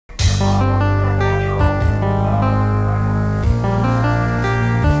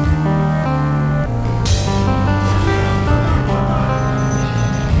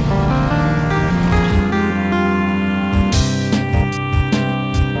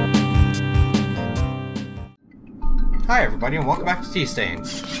Hi everybody, and welcome back to Tea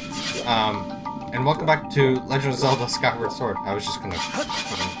Stains. And welcome back to Legend of Zelda Skyward Sword. I was just gonna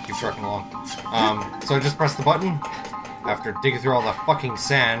keep trucking along. So I just pressed the button after digging through all that fucking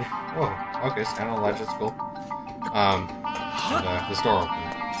sand. Oh, okay, stand on the ledge, that's cool. And this door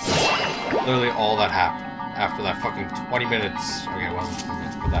opened. Literally all that happened after that fucking 20 minutes. Okay, well, 20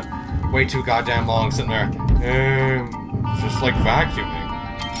 minutes, but that way too goddamn long sitting there. Just like vacuuming.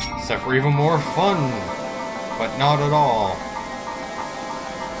 Except for even more fun, but not at all.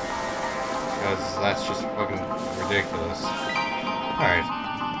 Because that's just fucking ridiculous. Alright.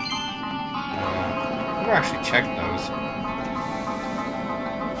 I've never actually checked those. I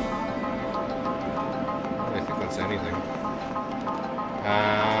don't really think that's anything.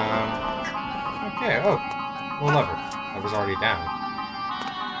 Okay, oh. Well, lever. Lever's already down.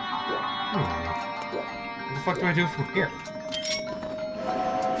 What the fuck do I do from here?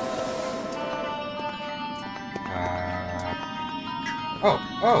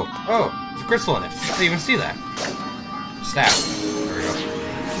 Oh! There's a crystal in it. I didn't even see that. Stab. There we go.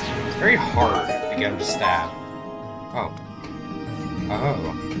 It's very hard to get him to stab. Oh.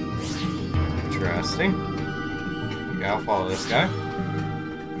 Oh. Interesting. Okay, I'll follow this guy.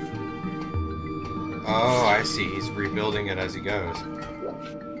 Oh, I see. He's rebuilding it as he goes.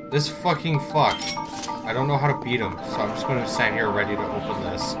 This fucking fuck. I don't know how to beat him, so I'm just going to stand here ready to open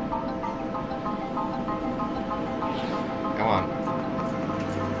this. Come on.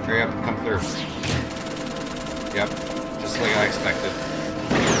 Hurry up and come through. Yep, just like I expected.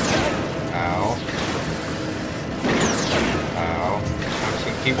 Ow. Ow. I'm just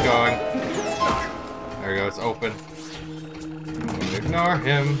gonna keep going. There we go, it's open. Ignore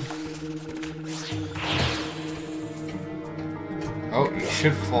him. Oh, you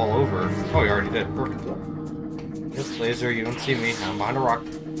should fall over. Oh, you already did. Perfect. This laser, you don't see me. I'm behind a rock.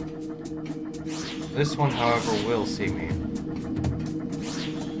 This one, however, will see me.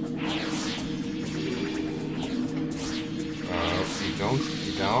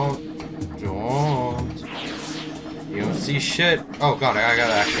 You don't see shit. Oh god, I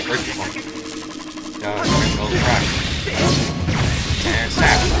gotta actually break this one. Gotta build a crack. And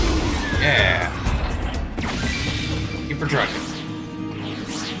snap. Yeah. Keep her trucking.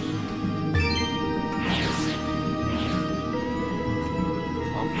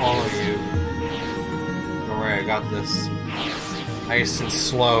 I'll follow you. Don't worry, I got this. Nice and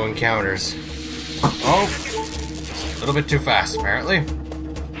slow encounters. Oh! A little bit too fast, apparently.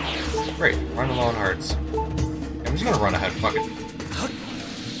 Great, run alone hurts. I'm just gonna run ahead, fuck it.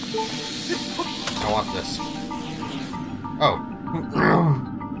 I want this. Oh.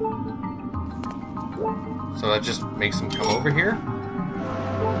 So that just makes him come over here?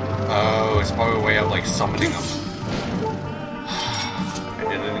 Oh, it's probably a way of, like, summoning him. I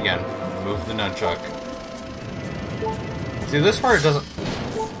did it again. Move the nunchuck. See, this part it doesn't...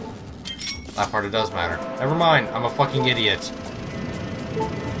 That part it does matter. Never mind, I'm a fucking idiot.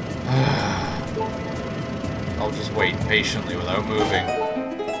 I'll just wait patiently without moving.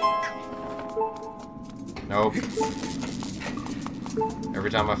 Nope. Every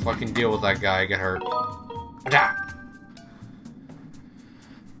time I fucking deal with that guy, I get hurt. Attack!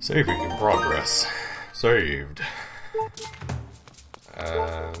 Saving in progress. Saved.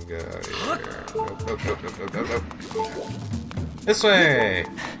 Go here. Nope. This way!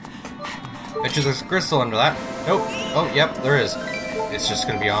 Bet you there's a crystal under that. Nope. Oh, yep, there is. It's just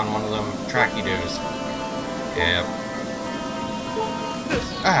gonna be on one of them tracky dudes. Yep.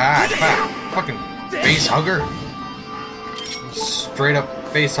 Ah, fucking face hugger. Straight up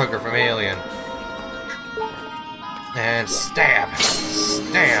face hugger from Alien. And stab.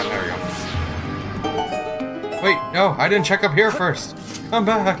 Stab. There we go. Wait, no, I didn't check up here first. Come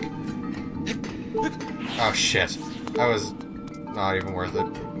back. Oh shit. That was not even worth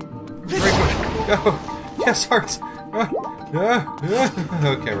it. Go! Yes, hearts!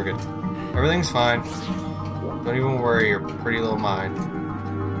 Okay, we're good. Everything's fine. Don't even worry your pretty little mind.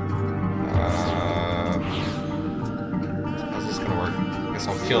 How's this gonna work? I guess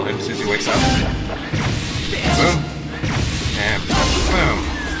I'll kill him as soon as he wakes up. Boom! And boom!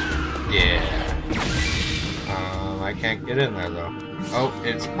 Yeah. I can't get in there though. Oh,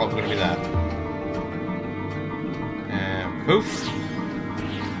 it's probably gonna be that. And poof!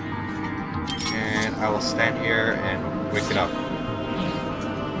 And I will stand here and wake it up.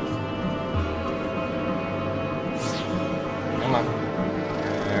 Come on.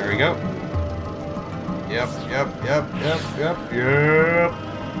 There we go. Yep.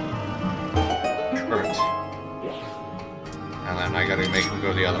 Perfect. And then I gotta make him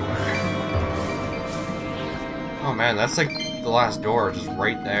go the other way. Oh man, that's like the last door, just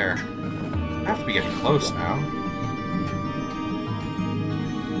right there. I have to be getting close now.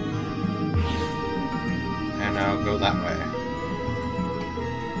 now go that way.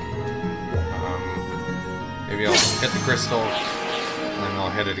 Maybe I'll hit the crystal, and then I'll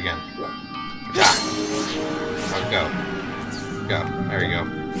hit it again. Ah! Oh, go. Go. There you go.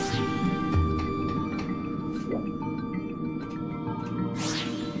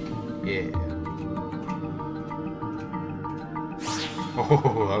 Yeah.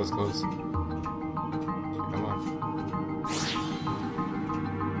 Oh, that was close. Come on.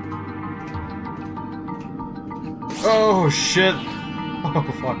 Oh, shit! Oh,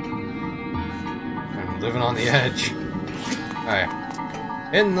 fuck. I'm living on the edge. Alright.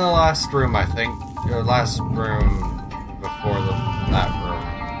 In the last room, I think. Or last room before that room.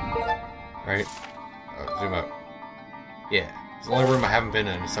 Right? Oh, zoom out. Yeah. It's the only room I haven't been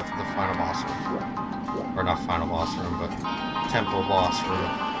in except for the final boss room. Or not final boss room, but temple boss room.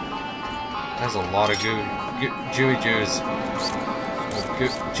 There's a lot of Jewy Jews.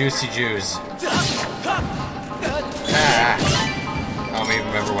 Juicy Jews. Ah! I don't even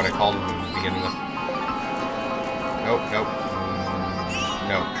remember what I called them to begin with. Nope, nope.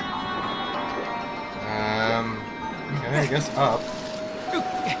 Nope. Okay, I guess up.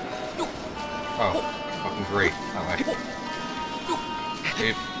 Oh, fucking great. That way.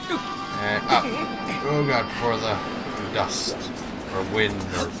 Deep. And up. Oh god, for the dust. Or wind,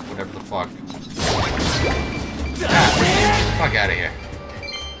 or whatever the fuck. Ah, fuck out of here.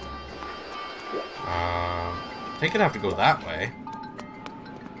 I think I'd have to go that way.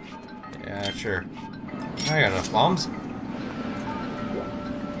 Yeah, sure. I got enough bombs.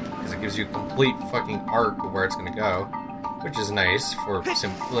 Because it gives you a complete fucking arc of where it's gonna go. Which is nice for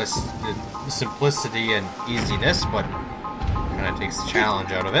simplicity and easiness, but kinda takes the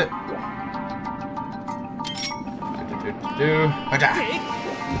challenge out of it. Boom! Whatcha?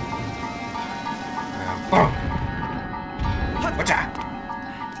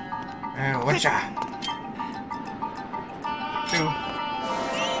 And whatcha?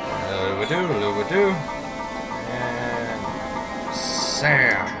 Do. And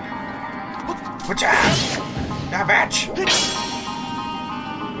Sam. Whatcha? That bitch.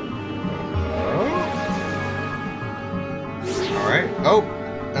 Alright. Oh,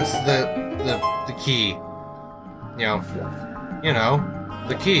 that's the key. You know,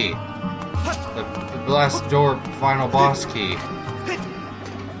 the key. The last door final boss key.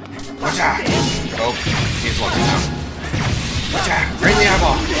 Whatcha? Oh, he's looking now. Whatcha? Right in the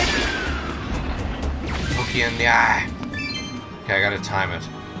eyeball. Poke you in the eye. Okay, I gotta time it.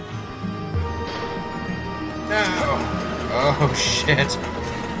 No! Oh, shit.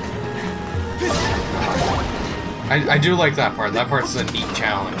 I do like that part. That part's a neat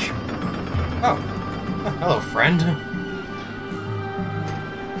challenge. Oh. Hello, friend.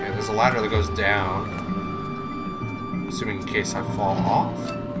 Okay, there's a ladder that goes down. Assuming in case I fall off.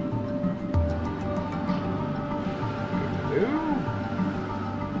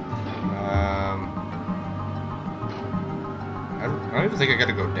 I don't even think I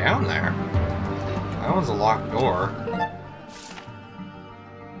gotta go down there. That one's a locked door.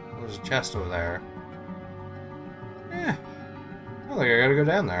 There's a chest over there. Yeah. I don't think I gotta go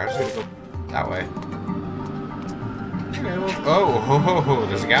down there. I just gotta go that way. Okay, well, oh,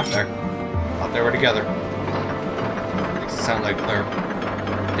 there's a gap there. Thought they were together. Makes it sound like they're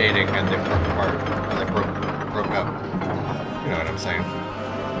dating and they broke apart. Or they broke up. You know what I'm saying.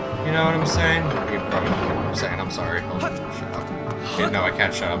 You know what I'm saying? You probably know what I'm saying. I'm sorry. Oh, shut up. Okay, no, I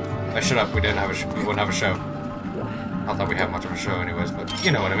can't shut up. If I shut up, we wouldn't have a show. Not that we have much of a show anyways, but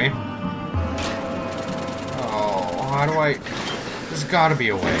you know what I mean. Oh, how do I... There's gotta be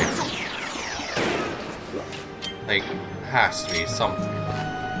a way. Like, has to be something.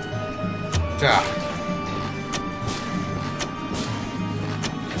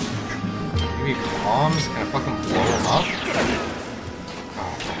 Maybe bombs? Can I fucking blow them up?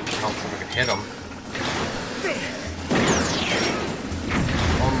 Oh, I don't think I can hit them.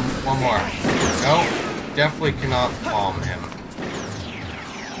 One more. No, definitely cannot bomb him.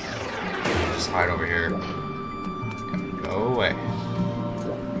 Just hide over here. Go away.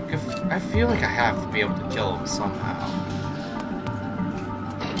 I feel like I have to be able to kill him somehow.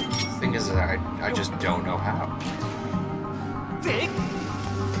 The thing is that I just don't know how.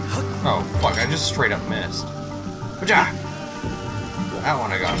 Oh, fuck, I just straight up missed. That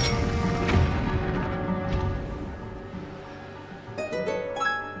one I got.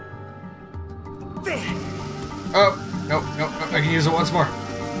 Oh, no, I can use it once more.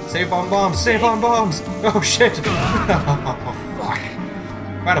 Save on bombs, save on bombs! Oh, shit! Oh, fuck.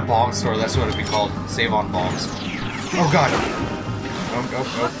 If I had a bomb store, that's what it'd be called. Save on bombs. Oh, God.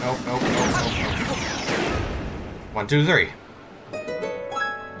 Nope. 1, 2, 3.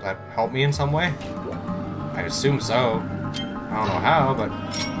 Does that help me in some way? I I assume so. I don't know how, but...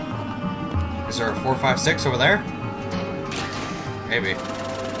 Is there a 4, 5, 6 over there? Maybe. Can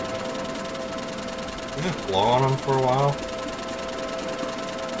we just blow on him for a while?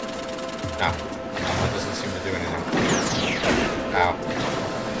 No. No, that doesn't seem to do anything. Ow.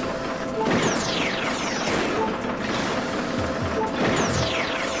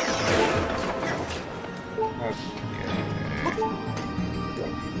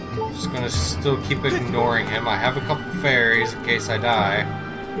 Just gonna still keep ignoring him. I have a couple fairies in case I die.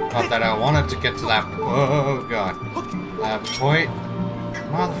 Not that I wanted to get to that. Oh god. That point.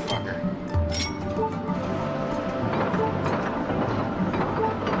 Motherfucker.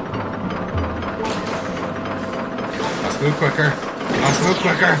 Must move quicker. Must move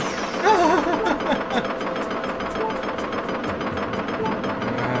quicker.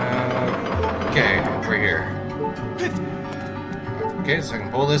 Okay, we're here. Okay, so I can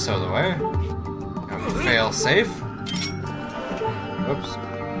pull this out of the way. And fail safe. Oops.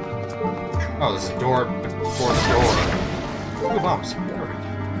 Oh, there's a door before the door. Ooh, bombs. Perfect.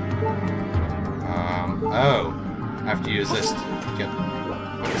 Oh. I have to use this to get...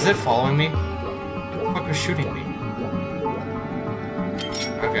 Is it following me? What the fuck is shooting me?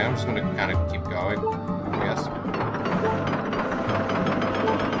 Okay, I'm just gonna kind of keep going, I guess.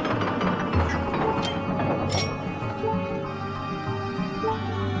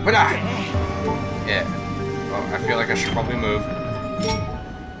 But yeah. Well, I feel like I should probably move.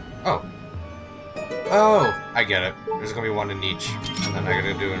 Oh. Oh! I get it. There's gonna be one in each, and then I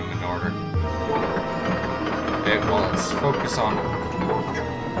gotta do them in order. Okay, well, let's focus on...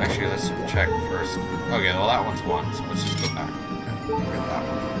 Actually, let's check first. Okay, well, that one's one, so let's just go back. Okay, get that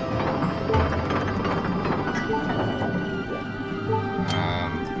one.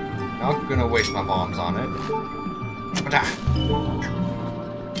 Not gonna waste my bombs on it.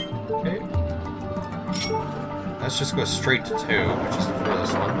 Okay. Let's just go straight to 2, which is the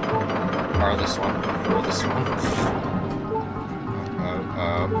furthest one. Farthest one. Furthest one.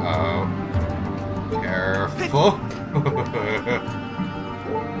 Oh. Careful. I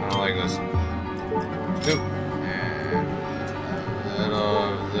don't like this. Doop. And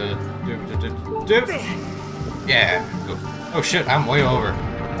doop. Yeah. Go. Oh shit, I'm way over.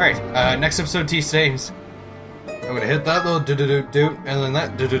 Alright, next episode T stays. I'm gonna hit that little do-do-do-do, and then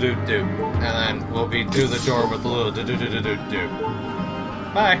that do-do-do-do. And then we'll be do the door with the little do-do-do-do-do-do.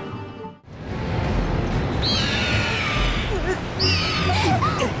 Bye!